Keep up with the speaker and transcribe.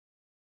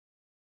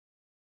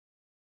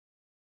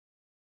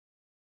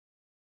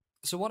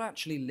So what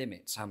actually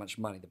limits how much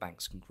money the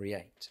banks can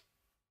create?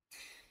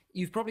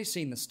 You've probably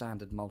seen the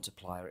standard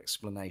multiplier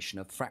explanation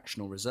of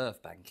fractional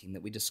reserve banking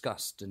that we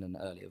discussed in an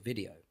earlier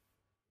video.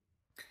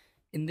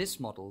 In this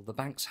model, the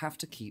banks have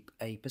to keep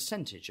a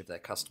percentage of their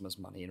customers'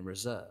 money in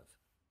reserve.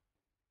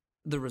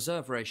 The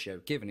reserve ratio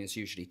given is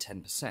usually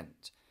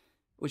 10%,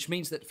 which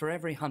means that for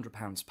every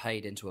 £100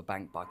 paid into a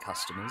bank by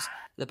customers,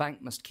 the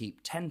bank must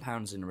keep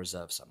 £10 in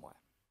reserve somewhere.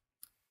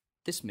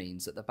 This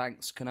means that the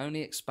banks can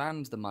only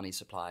expand the money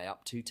supply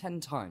up to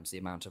 10 times the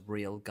amount of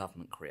real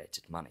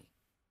government-created money.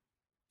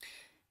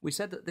 We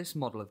said that this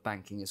model of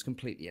banking is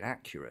completely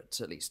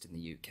inaccurate, at least in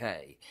the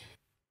UK.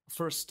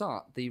 For a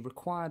start, the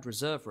required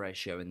reserve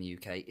ratio in the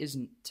UK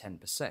isn't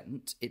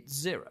 10%, it's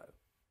 0.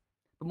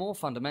 But more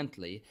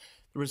fundamentally,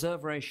 the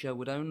reserve ratio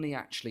would only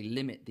actually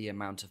limit the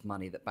amount of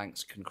money that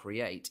banks can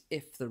create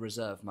if the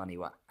reserve money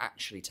were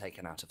actually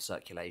taken out of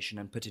circulation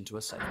and put into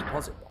a safe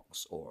deposit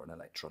box, or an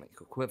electronic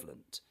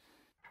equivalent.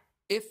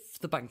 If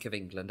the Bank of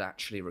England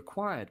actually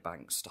required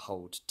banks to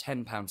hold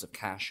 £10 of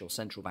cash or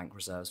central bank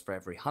reserves for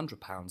every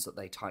 £100 that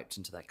they typed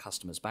into their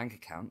customers' bank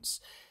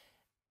accounts,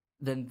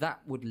 then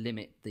that would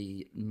limit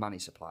the money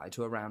supply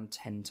to around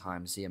 10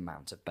 times the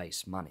amount of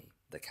base money,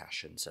 the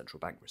cash and central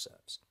bank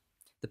reserves.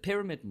 The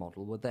pyramid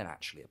model would then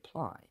actually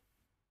apply.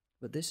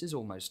 But this is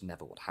almost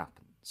never what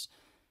happens.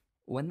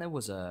 When there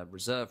was a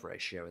reserve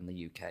ratio in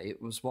the UK,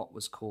 it was what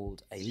was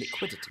called a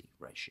liquidity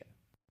ratio.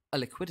 A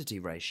liquidity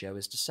ratio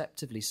is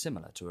deceptively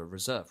similar to a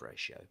reserve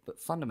ratio, but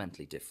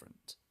fundamentally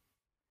different.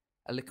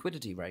 A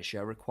liquidity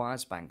ratio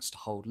requires banks to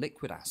hold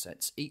liquid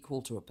assets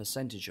equal to a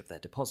percentage of their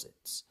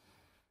deposits.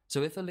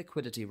 So if a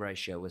liquidity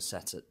ratio was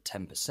set at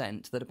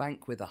 10%, then a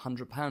bank with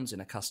 £100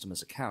 in a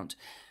customer's account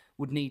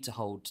would need to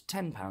hold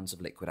 £10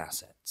 of liquid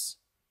assets.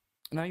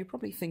 Now you're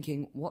probably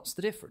thinking, what's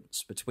the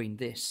difference between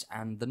this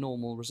and the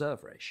normal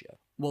reserve ratio?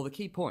 Well, the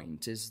key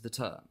point is the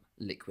term,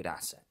 liquid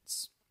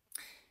assets.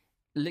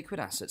 Liquid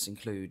assets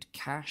include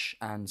cash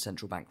and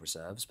central bank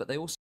reserves, but they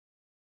also